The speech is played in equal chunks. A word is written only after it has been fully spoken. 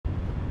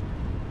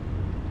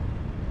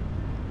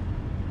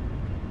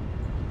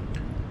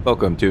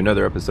Welcome to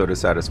another episode of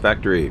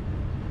Satisfactory.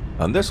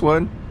 On this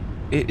one,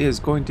 it is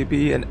going to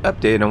be an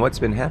update on what's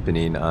been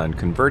happening on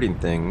converting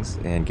things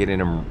and getting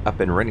them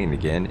up and running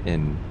again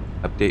in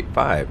update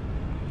 5.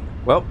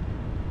 Well,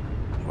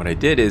 what I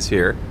did is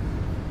here,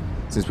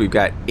 since we've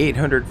got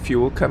 800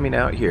 fuel coming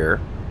out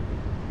here,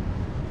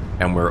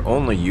 and we're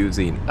only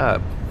using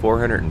up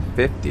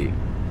 450,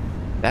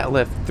 that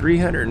left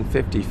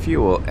 350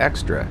 fuel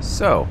extra.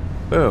 So,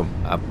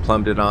 boom, I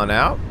plumbed it on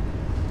out.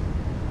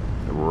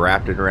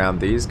 Wrapped it around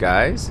these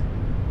guys,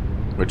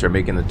 which are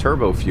making the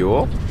turbo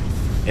fuel,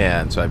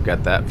 and so I've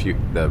got that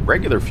the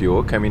regular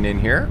fuel coming in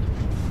here,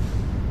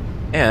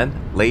 and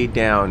laid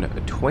down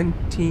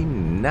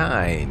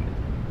 29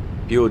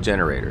 fuel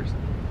generators.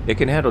 It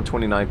can handle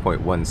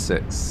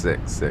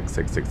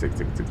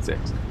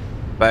 29.166666666,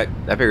 but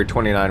I figured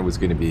 29 was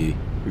going to be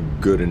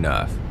good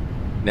enough.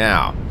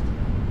 Now,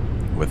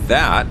 with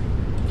that,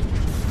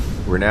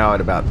 we're now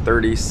at about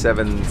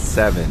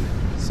 37.7.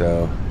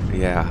 So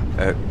yeah,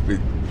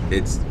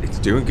 it's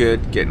doing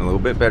good, getting a little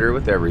bit better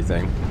with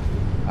everything.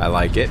 I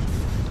like it.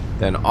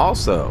 Then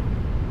also,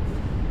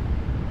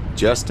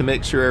 just to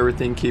make sure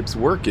everything keeps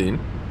working,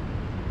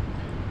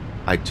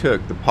 I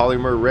took the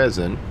polymer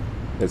resin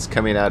that's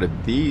coming out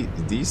of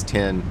these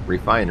 10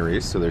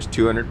 refineries, so there's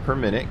 200 per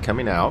minute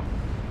coming out.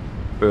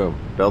 Boom,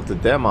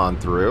 belted them on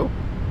through,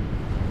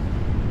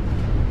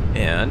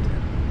 and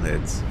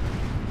let's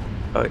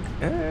I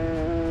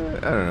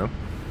don't know.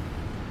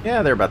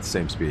 Yeah, they're about the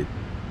same speed.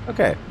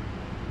 Okay.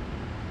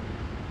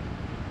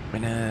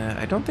 And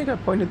I don't think I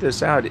pointed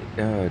this out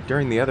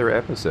during the other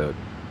episode,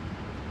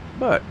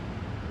 but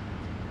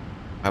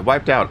I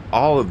wiped out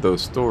all of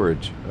those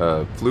storage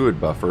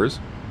fluid buffers.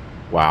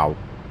 Wow.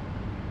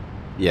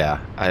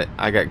 Yeah,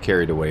 I got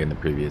carried away in the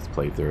previous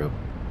playthrough.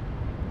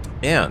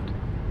 And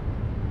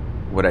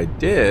what I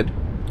did,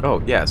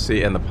 oh yeah,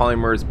 see, and the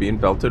polymer is being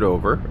belted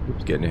over.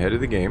 Oops, getting ahead of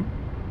the game.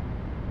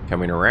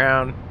 Coming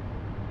around.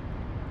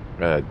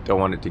 Don't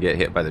want it to get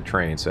hit by the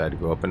train, so I had to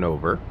go up and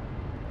over.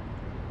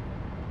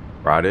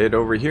 Brought it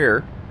over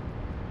here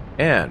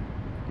and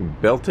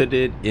belted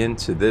it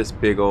into this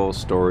big old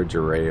storage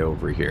array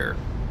over here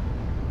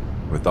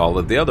with all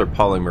of the other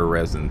polymer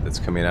resin that's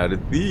coming out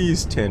of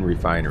these 10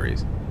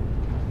 refineries.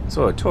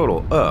 So a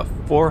total of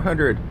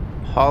 400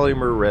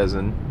 polymer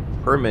resin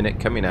per minute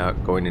coming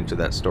out, going into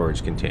that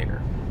storage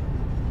container.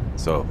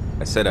 So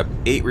I set up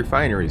 8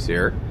 refineries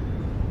here,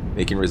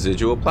 making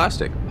residual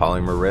plastic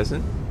polymer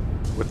resin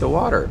with the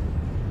water.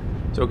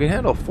 So it can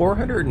handle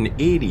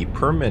 480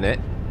 per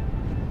minute,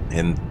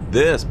 and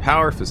this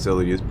power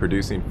facility is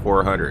producing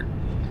 400.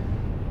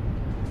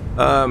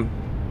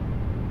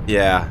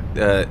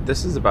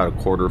 This is about a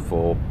quarter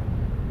full,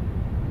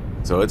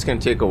 so it's going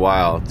to take a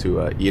while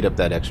to eat up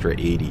that extra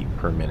 80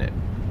 per minute.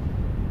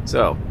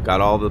 So got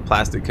all the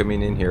plastic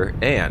coming in here,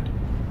 and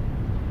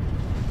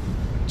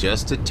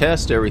just to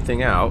test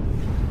everything out,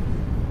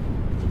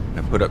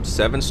 I put up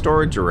 7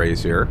 storage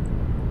arrays here.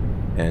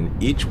 And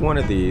each one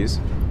of these,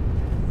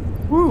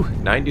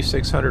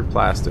 9,600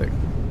 plastic.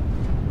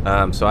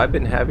 So I've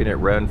been having it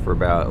run for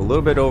about a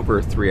little bit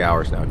over 3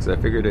 hours now, because I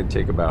figured it'd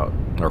take about,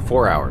 or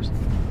 4 hours.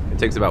 It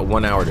takes about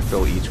 1 hour to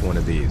fill each one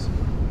of these.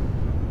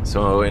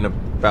 So in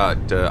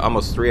about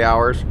almost 3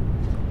 hours,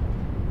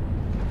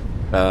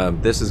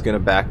 this is going to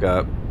back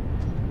up.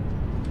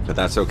 But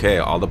that's okay.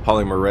 All the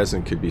polymer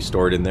resin could be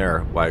stored in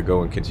there while I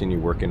go and continue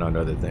working on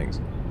other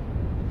things.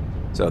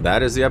 So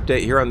that is the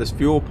update here on this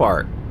fuel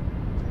part.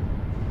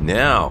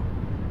 Now,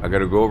 I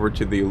gotta go over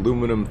to the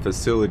aluminum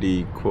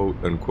facility, quote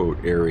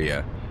unquote,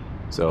 area.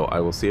 So I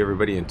will see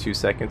everybody in 2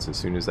 seconds as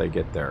soon as I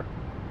get there.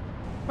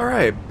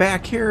 Alright,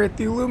 back here at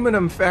the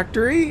aluminum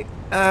factory.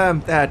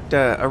 That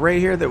array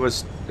here that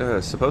was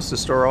supposed to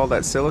store all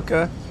that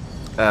silica,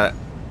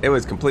 it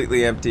was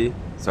completely empty.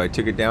 So I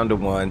took it down to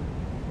 1,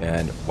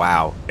 and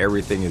wow,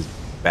 everything is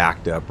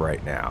backed up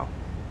right now.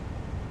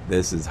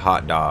 This is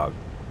hot dog.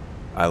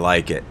 I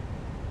like it.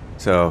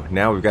 So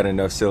now we've got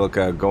enough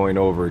silica going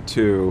over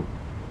to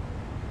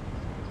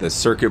the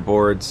circuit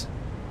boards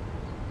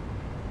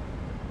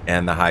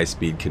and the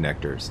high-speed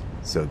connectors.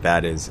 So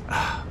that is,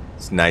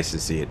 it's nice to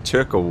see. It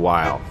took a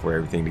while for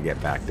everything to get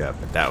backed up,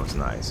 but that was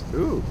nice.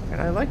 Ooh, and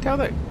I liked how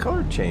that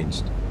color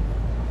changed.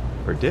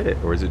 Or did it?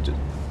 Or is it just,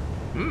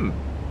 no,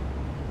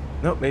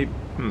 maybe,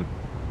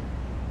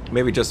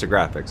 maybe just the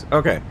graphics.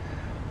 Okay,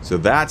 so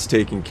that's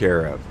taken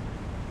care of.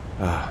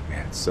 Oh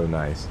man, it's so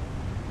nice.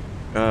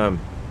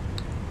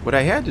 What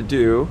I had to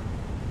do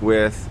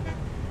with,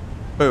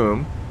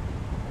 boom,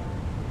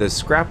 the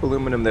scrap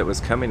aluminum that was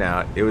coming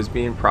out, it was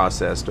being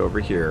processed over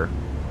here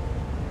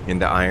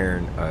into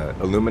iron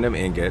aluminum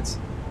ingots.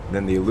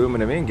 Then the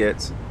aluminum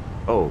ingots,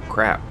 oh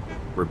crap,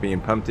 were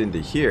being pumped into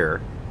here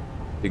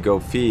to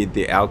go feed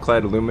the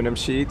alclad aluminum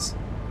sheets.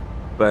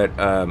 But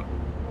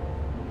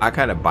I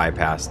kind of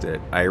bypassed it.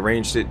 I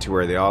arranged it to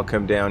where they all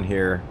come down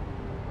here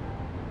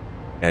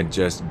and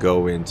just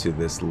go into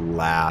this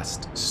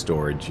last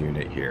storage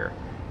unit here.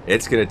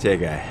 It's going to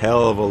take a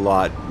hell of a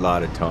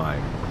lot of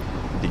time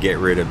to get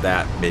rid of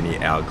that many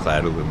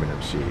alclad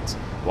aluminum sheets.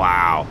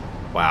 Wow.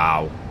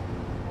 Wow.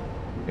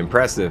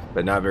 Impressive,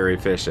 but not very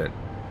efficient.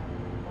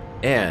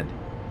 And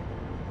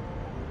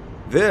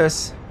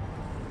this,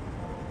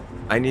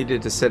 I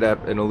needed to set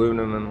up an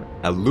aluminum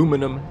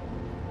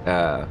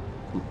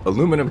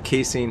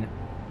casing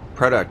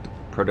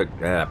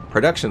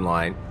production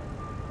line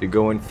to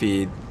go and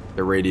feed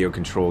the radio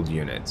controlled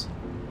units.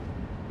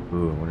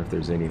 Ooh, I wonder if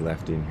there's any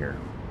left in here.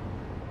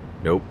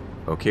 Nope.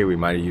 Okay, we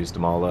might have used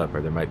them all up,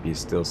 or there might be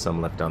still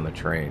some left on the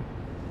train.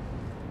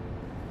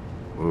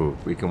 Ooh,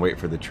 we can wait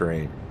for the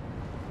train.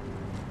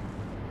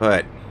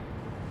 But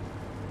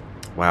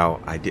wow,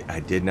 I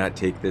did not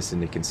take this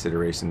into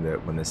consideration,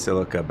 that when the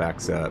silica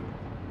backs up,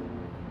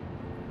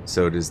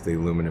 so does the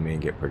aluminum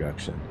ingot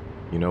production.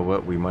 You know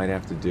what we might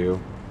have to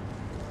do?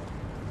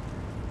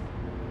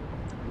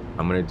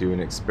 I'm going to do an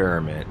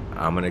experiment.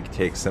 I'm going to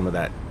take some of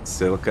that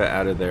silica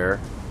out of there,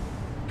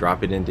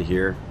 drop it into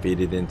here, feed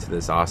it into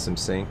this awesome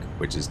sink,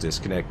 which is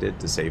disconnected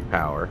to save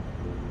power.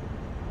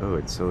 Oh,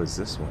 and so is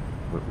this one.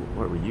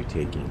 What were you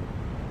taking?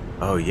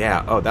 Oh,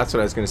 yeah. Oh, that's what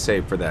I was going to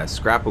say for the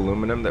scrap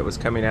aluminum that was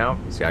coming out.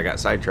 See, I got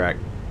sidetracked.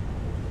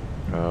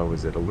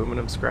 Was it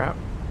aluminum scrap?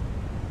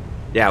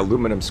 Yeah,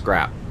 aluminum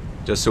scrap.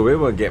 Just so it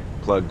would get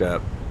plugged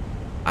up,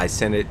 I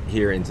sent it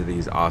here into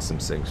these awesome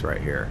sinks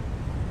right here.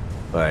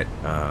 But,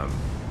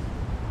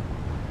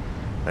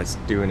 let's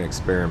do an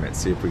experiment,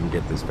 see if we can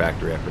get this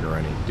factory up and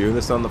running. Doing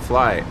this on the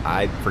fly,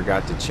 I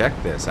forgot to check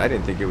this. I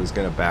didn't think it was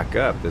going to back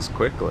up this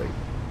quickly.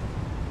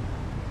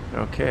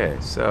 Okay,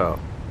 so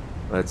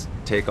let's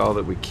take all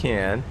that we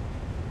can.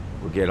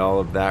 We'll get all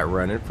of that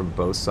running from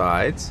both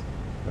sides.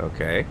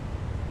 Okay.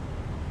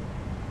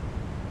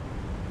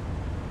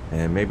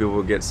 And maybe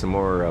we'll get some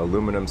more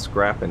aluminum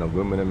scrap and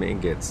aluminum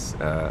ingots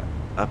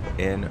up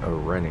and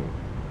running.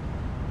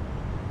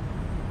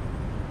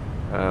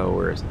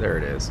 There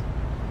it is.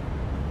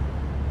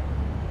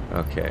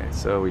 Okay,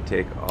 so we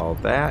take all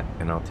that,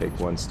 and I'll take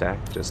one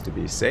stack just to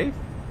be safe.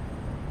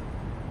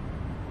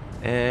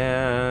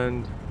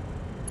 And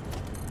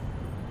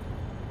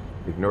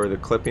ignore the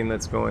clipping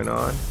that's going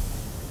on.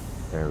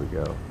 There we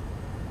go.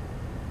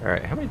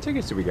 Alright, how many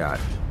tickets do we got?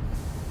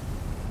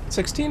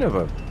 16 of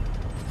them.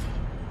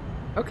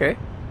 Okay.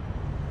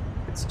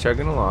 It's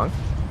chugging along.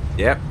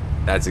 Yep,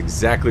 that's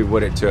exactly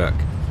what it took.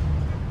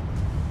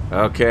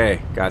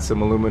 Okay, got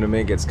some aluminum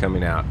ingots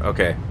coming out.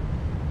 Okay.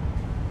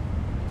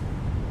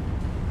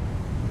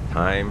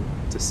 Time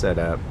to set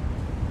up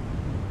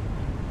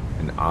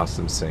an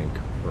awesome sink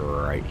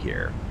right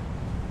here.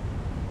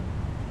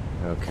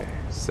 Okay,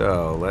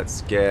 so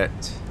let's get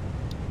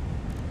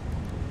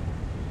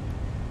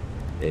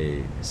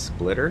a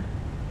splitter,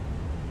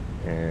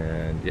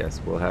 and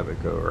yes, we'll have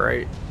it go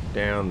right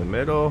down the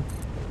middle.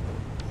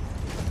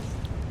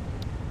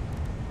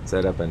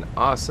 Set up an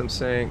awesome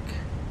sink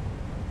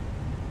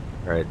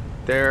right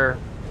there,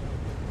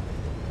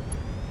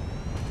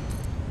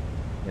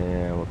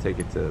 and we'll take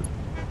it to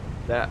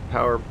that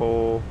power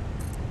pole,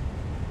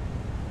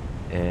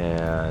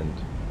 and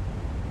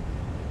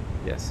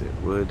yes, it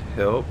would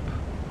help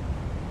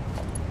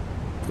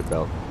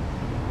develop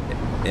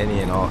any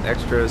and all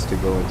extras to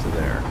go into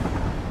there.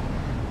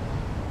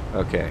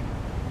 Okay.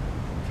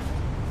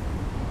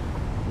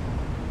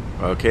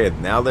 Okay,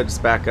 now that it's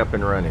back up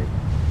and running.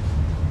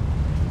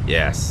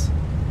 Yes.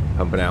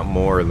 Pumping out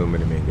more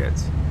aluminum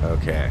ingots.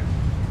 Okay.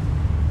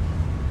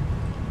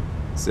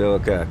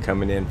 Silica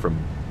coming in from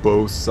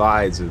both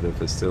sides of the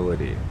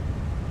facility.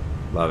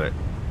 Love it.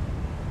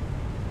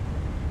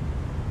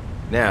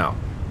 Now,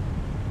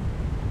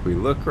 if we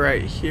look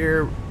right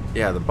here,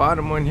 yeah, the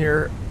bottom one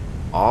here,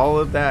 all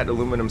of that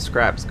aluminum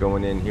scrap's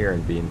going in here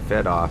and being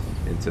fed off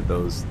into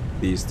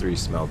these three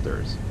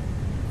smelters.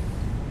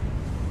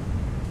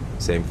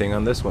 Same thing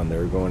on this one.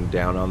 They're going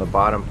down on the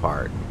bottom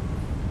part.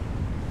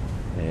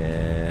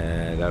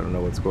 And I don't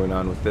know what's going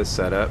on with this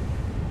setup.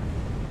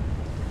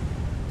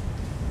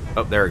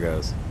 Oh, there it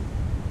goes.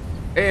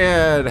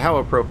 And how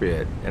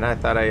appropriate. And I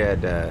thought I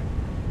had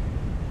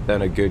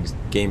done a good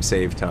game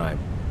save time.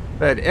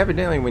 But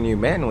evidently when you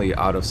manually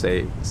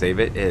auto-save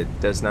it, it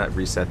does not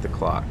reset the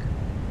clock.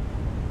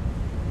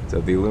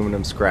 So the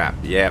aluminum scrap,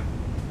 yep.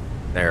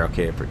 There,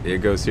 okay, it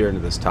goes here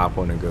into this top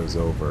one and goes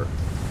over.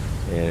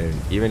 And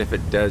even if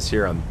it does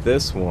here on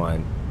this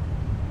one,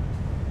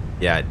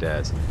 yeah, it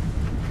does.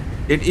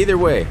 Either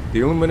way,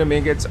 the aluminum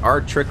ingots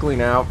are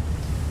trickling out.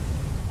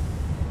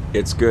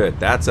 It's good.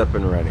 That's up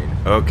and running.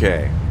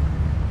 Okay.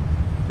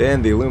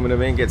 Then the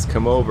aluminum ingots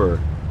come over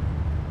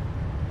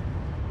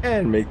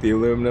and make the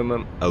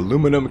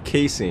aluminum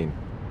casing.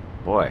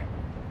 Boy,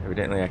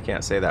 evidently I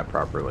can't say that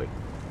properly.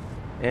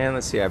 And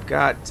let's see, I've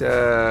got,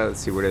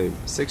 let's see, what are they,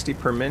 60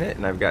 per minute,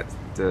 and I've got,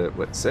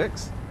 what,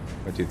 6?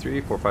 1, 2,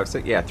 3, 4, 5,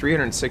 6, yeah,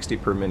 360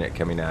 per minute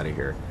coming out of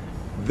here.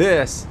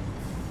 This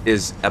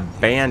is a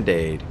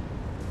band-aid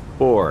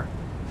for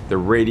the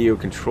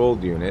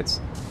radio-controlled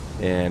units,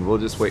 and we'll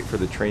just wait for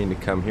the train to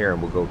come here,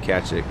 and we'll go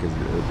catch it, because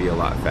it'll be a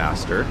lot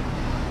faster.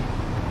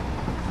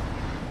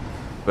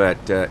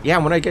 But, yeah,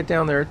 when I get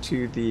down there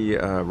to the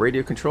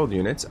radio-controlled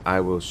units, I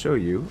will show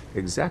you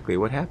exactly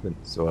what happened.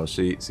 So I'll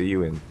see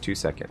you in 2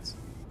 seconds.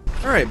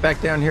 Alright, back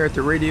down here at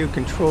the radio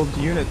controlled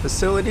unit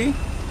facility.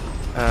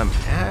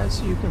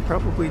 As you can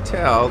probably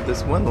tell,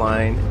 this one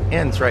line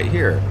ends right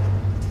here.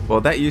 Well,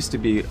 that used to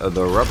be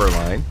the rubber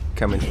line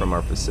coming from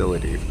our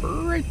facility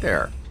right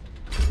there.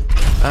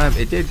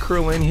 It did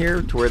curl in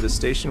here to where the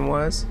station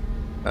was,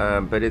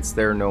 but it's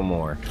there no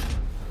more.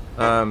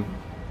 The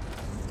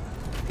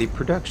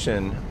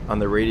production on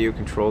the radio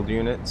controlled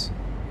units,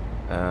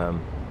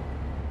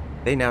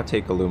 they now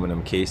take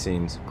aluminum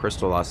casings,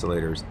 crystal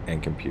oscillators,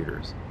 and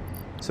computers.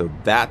 So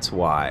that's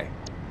why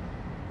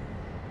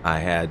I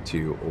had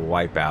to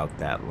wipe out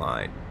that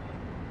line.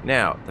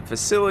 Now, the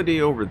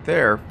facility over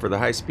there for the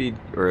high-speed,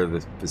 or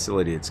the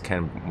facility, it's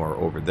kind of more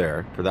over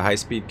there, for the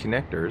high-speed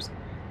connectors,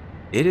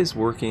 it is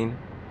working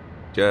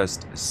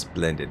just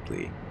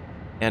splendidly.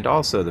 And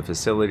also the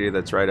facility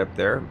that's right up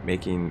there,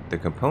 making the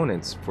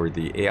components for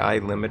the AI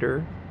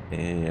limiter,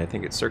 and I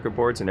think it's circuit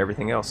boards and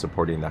everything else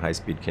supporting the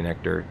high-speed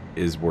connector,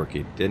 is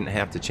working. Didn't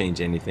have to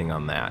change anything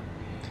on that.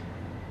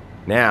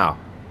 Now,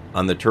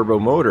 on the turbo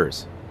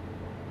motors,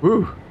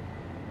 whew,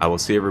 I will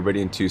see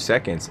everybody in 2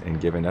 seconds and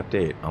give an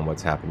update on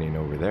what's happening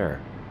over there.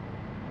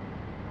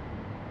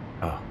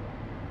 Oh,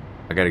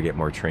 I gotta get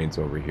more trains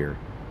over here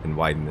and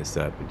widen this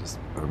up, and just,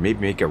 or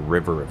maybe make a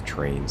river of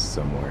trains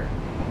somewhere.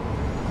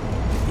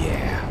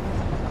 Yeah.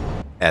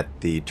 At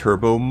the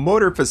turbo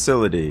motor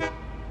facility,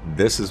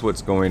 this is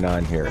what's going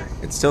on here.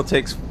 It still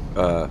takes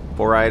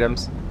 4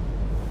 items.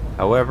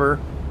 However,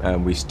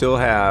 we still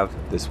have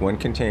this one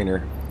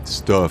container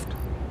stuffed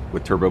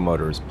with turbo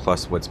motors,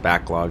 plus what's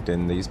backlogged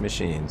in these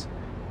machines.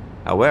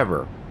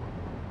 However,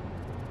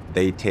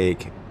 they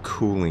take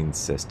cooling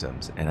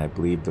systems, and I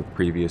believe the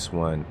previous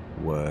one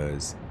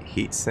was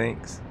heat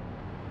sinks.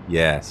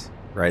 Yes,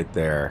 right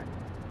there.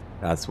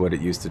 That's what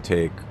it used to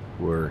take,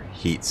 were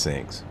heat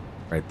sinks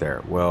right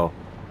there. Well,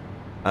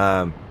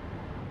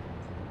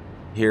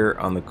 here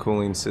on the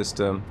cooling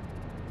system,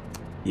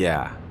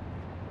 yeah,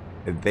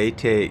 they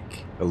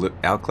take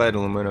alkyd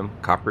aluminum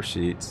copper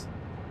sheets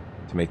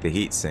to make the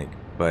heat sink.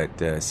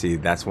 But see,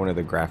 that's one of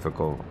the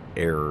graphical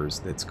errors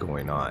that's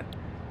going on.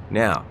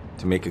 Now,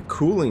 to make a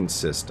cooling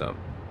system,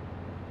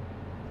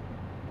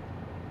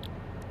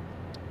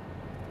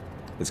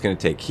 it's going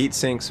to take heat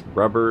sinks,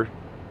 rubber,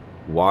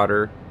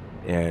 water,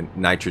 and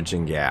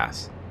nitrogen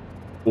gas.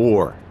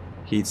 Or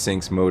heat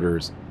sinks,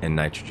 motors, and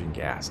nitrogen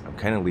gas. I'm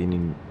kind of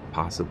leaning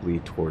possibly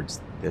towards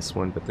this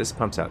one, but this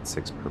pumps out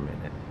 6 per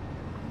minute.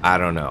 I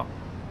don't know.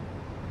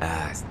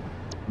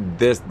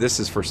 This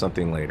is for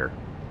something later.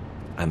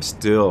 I'm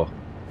still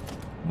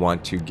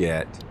want to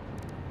get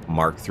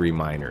Mark III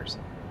miners,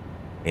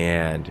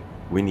 and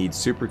we need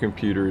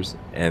supercomputers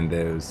and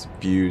those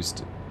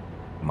fused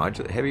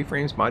heavy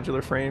frames,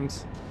 modular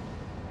frames.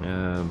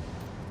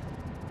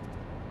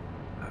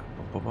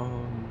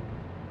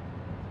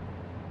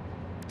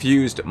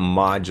 Fused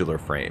modular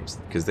frames,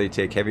 because they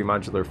take heavy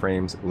modular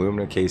frames,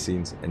 aluminum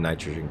casings, and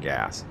nitrogen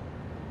gas.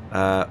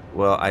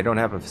 Well, I don't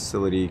have a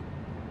facility.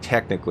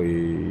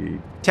 Technically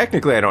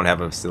I don't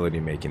have a facility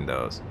making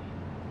those.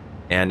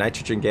 And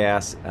nitrogen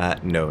gas,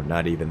 no,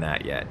 not even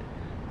that yet.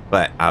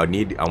 But I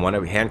want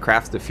to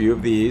handcraft a few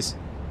of these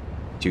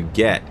to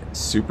get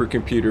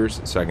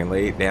supercomputers, so I can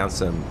lay down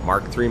some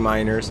Mark III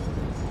miners,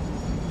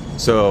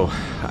 so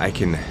I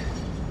can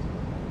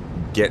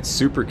get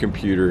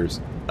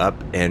supercomputers up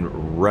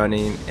and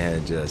running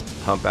and just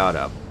pump out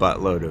a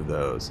buttload of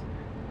those.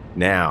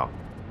 Now,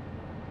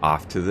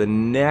 off to the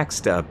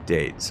next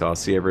update. So I'll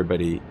see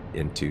everybody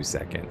in 2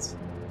 seconds.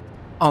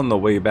 On the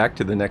way back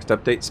to the next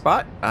update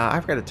spot,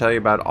 I've got to tell you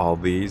about all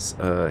these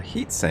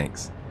heat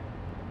sinks.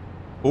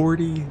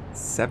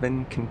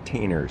 47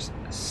 containers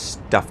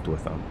stuffed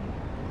with them.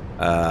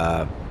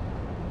 I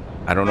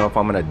don't know if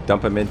I'm going to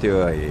dump them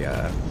into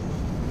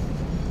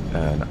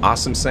an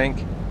awesome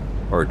sink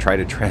or try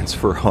to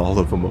transfer all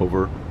of them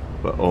over,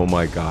 but oh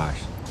my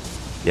gosh.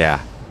 Yeah,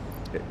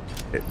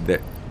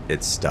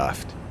 it's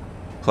stuffed.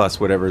 Plus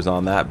whatever's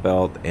on that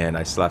belt, and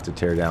I still have to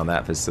tear down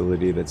that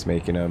facility that's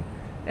making them.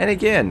 And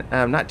again,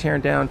 I'm not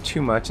tearing down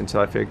too much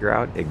until I figure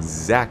out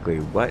exactly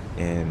what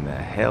in the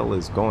hell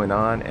is going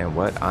on and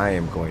what I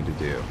am going to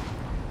do.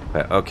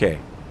 But okay,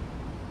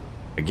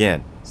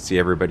 again, see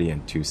everybody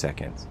in 2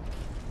 seconds.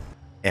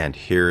 And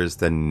here's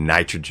the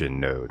nitrogen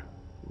node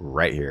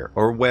right here,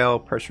 or well,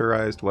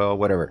 pressurized well,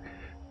 whatever.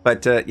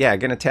 But yeah,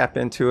 gonna tap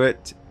into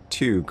it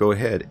to go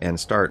ahead and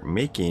start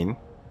making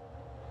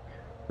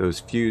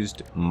those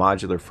fused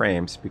modular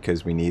frames,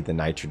 because we need the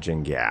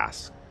nitrogen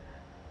gas.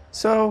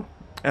 So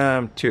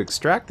to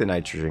extract the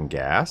nitrogen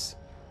gas,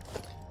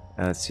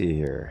 let's see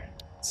here.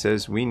 It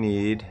says we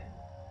need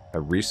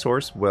a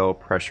resource well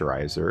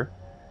pressurizer.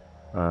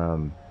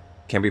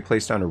 Can be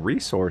placed on a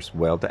resource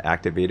well to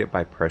activate it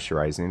by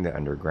pressurizing the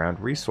underground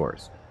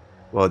resource.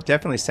 Well, it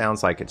definitely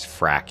sounds like it's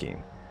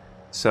fracking.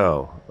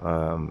 So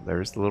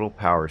there's the little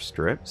power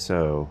strip.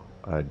 So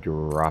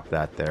drop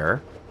that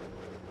there.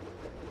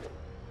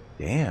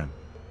 Damn.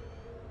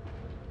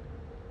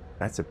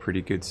 That's a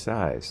pretty good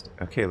size.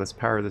 Okay, let's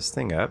power this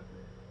thing up.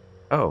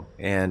 Oh,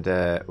 and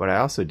what I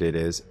also did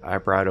is I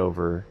brought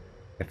over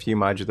a few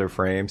modular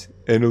frames,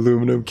 and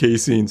aluminum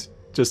casings.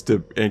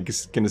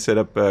 And gonna set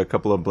up a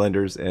couple of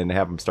blenders and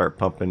have them start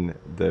pumping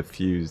the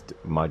fused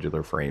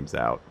modular frames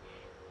out.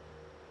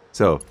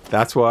 So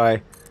that's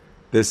why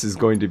this is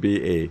going to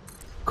be a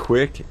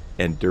quick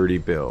and dirty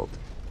build.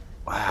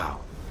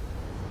 Wow.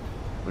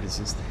 What is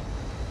this thing?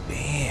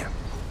 Damn.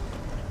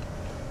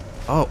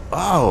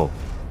 Oh.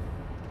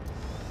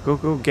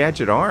 Go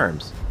gadget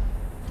arms.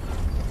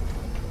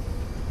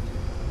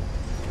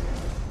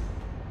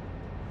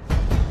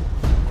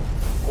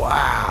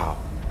 Wow.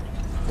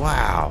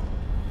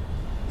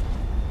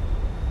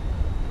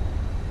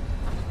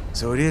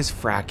 So it is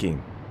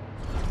fracking.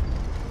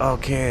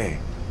 Okay.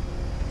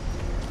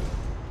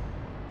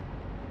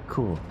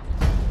 Cool.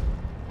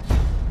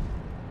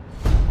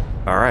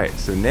 Alright,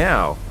 so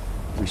now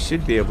we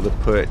should be able to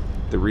put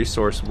the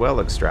resource well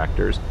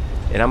extractors,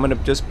 and I'm going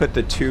to just put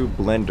the 2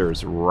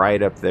 blenders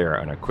right up there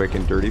on a quick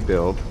and dirty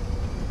build.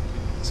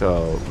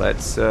 So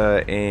let's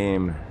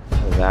aim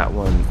that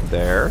one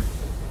there,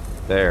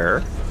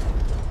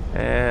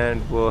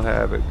 and we'll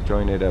have it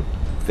join it up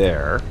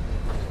there.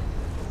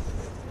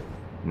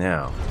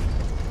 Now,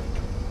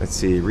 let's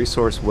see,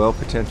 resource well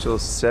potential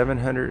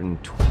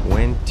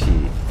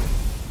 720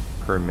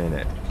 per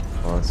minute.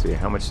 Well, let's see,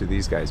 how much do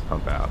these guys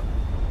pump out?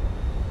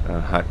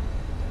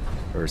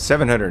 Or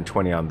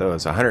 720 on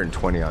those,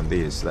 120 on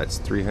these, so that's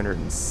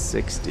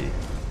 360.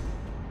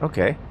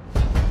 Okay.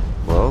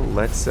 Well,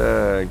 let's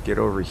get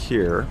over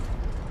here.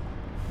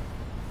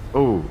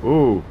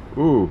 Oh,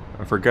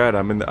 I forgot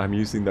I'm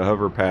using the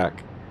hover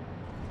pack.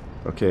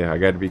 Okay, I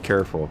got to be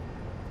careful.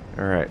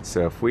 All right,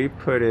 so if we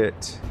put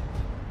it,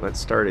 let's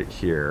start it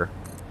here.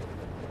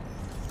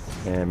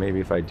 And maybe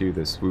if I do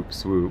the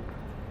swoop.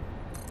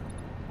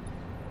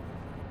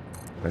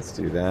 Let's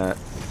do that.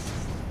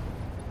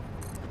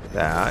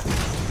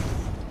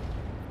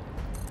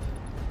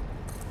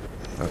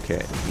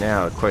 Okay,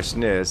 now the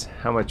question is,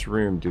 how much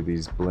room do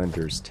these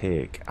blenders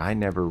take? I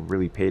never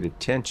really paid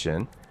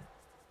attention.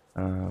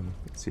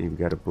 Let's see, we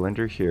got a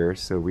blender here,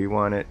 so we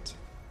want it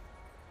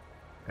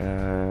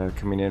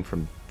coming in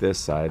from this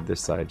side.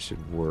 This side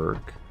should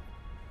work.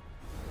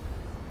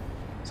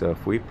 So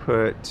if we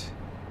put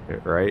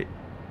it right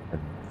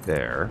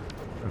there,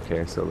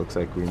 okay, so it looks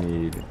like we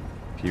need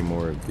a few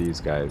more of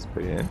these guys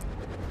put in.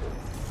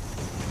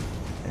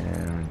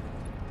 And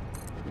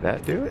did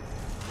that do it?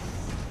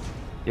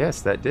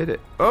 Yes, that did it.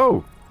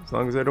 Oh, as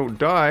long as I don't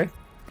die.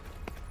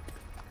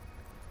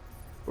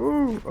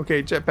 Ooh,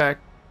 okay, jetpack.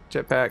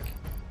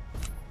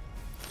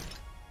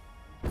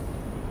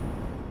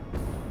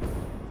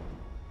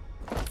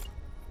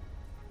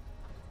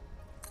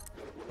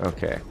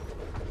 Okay.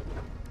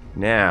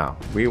 Now,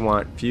 we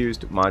want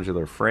fused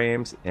modular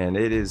frames, and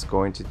it is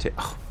going to take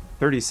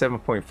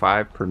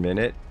 37.5 per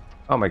minute.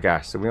 Oh my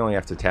gosh, so we only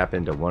have to tap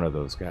into one of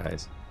those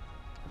guys.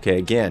 Okay,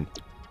 again,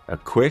 a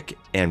quick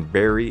and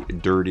very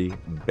dirty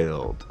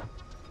build.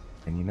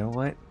 And you know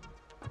what?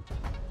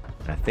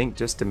 I think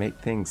just to make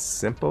things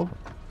simple,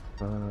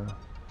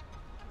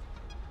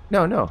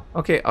 no.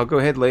 Okay, I'll go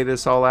ahead and lay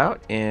this all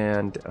out,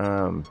 and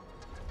I'll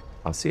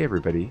see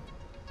everybody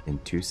in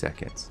 2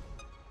 seconds.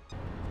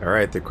 All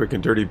right, the quick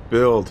and dirty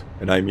build,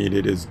 and I mean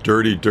it is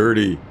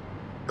dirty.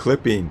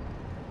 Clipping.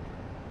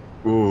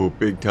 Ooh,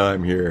 big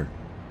time here.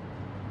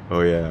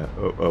 Oh yeah.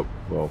 Oh.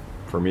 Well,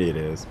 for me it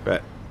is,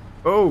 but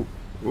ooh,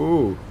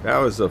 that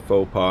was a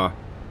faux pas.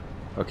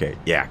 Okay,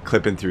 yeah,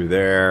 clipping through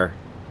there.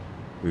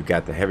 We've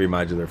got the heavy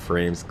modular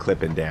frames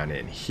clipping down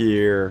in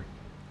here.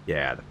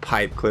 Yeah, the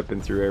pipe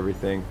clipping through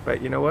everything.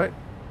 But you know what?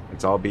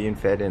 It's all being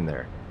fed in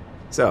there.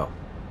 So,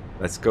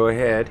 let's go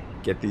ahead,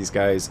 get these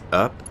guys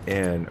up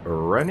and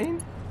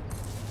running.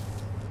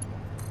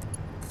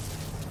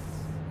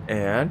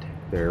 And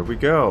there we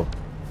go.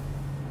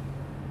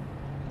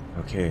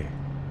 Okay,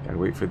 gotta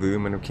wait for the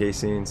aluminum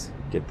casings,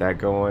 get that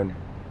going.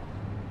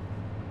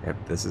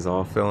 Yep, this is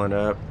all filling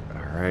up.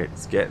 Alright,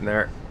 it's getting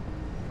there.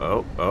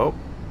 Oh,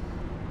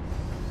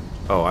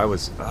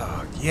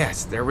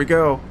 yes, there we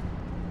go.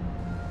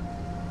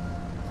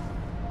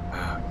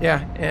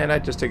 Yeah, and I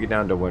just took it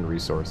down to 1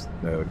 resource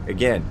node.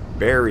 Again,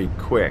 very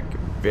quick,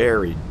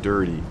 very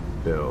dirty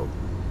build.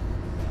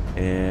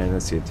 And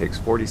let's see, it takes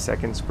 40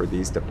 seconds for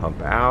these to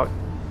pump out.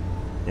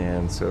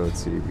 And so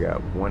let's see, we've got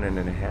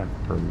 1.5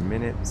 per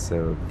minute,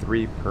 so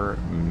 3 per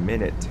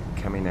minute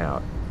coming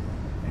out.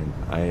 And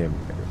I am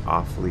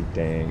awfully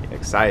dang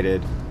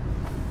excited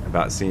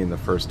about seeing the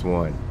first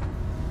one,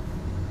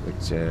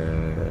 which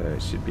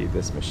should be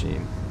this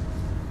machine.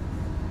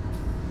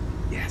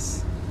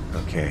 Yes.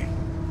 Okay.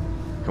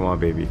 Come on,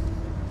 baby.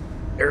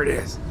 There it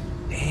is.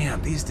 Damn,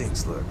 these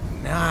things look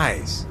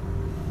nice.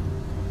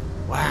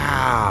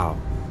 Wow.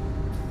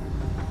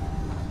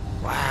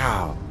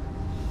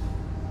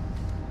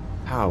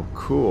 How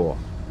cool.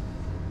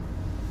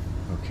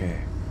 Okay,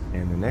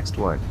 and the next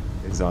one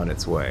is on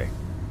its way.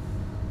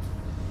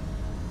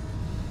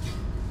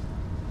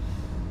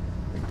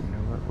 You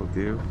know what we'll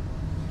do?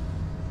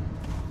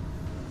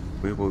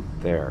 We will,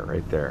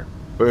 right there.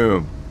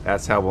 Boom.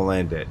 That's how we'll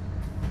end it.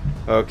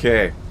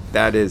 Okay,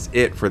 that is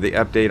it for the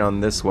update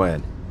on this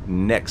one.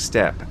 next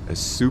step,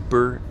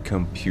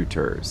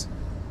 supercomputers.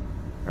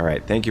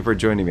 Alright, thank you for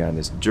joining me on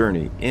this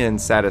journey in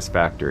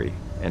Satisfactory.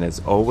 And as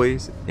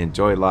always,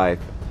 enjoy life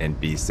and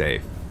be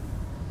safe.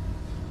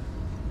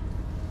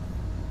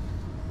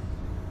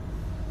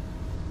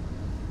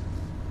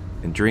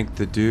 And drink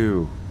the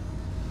dew.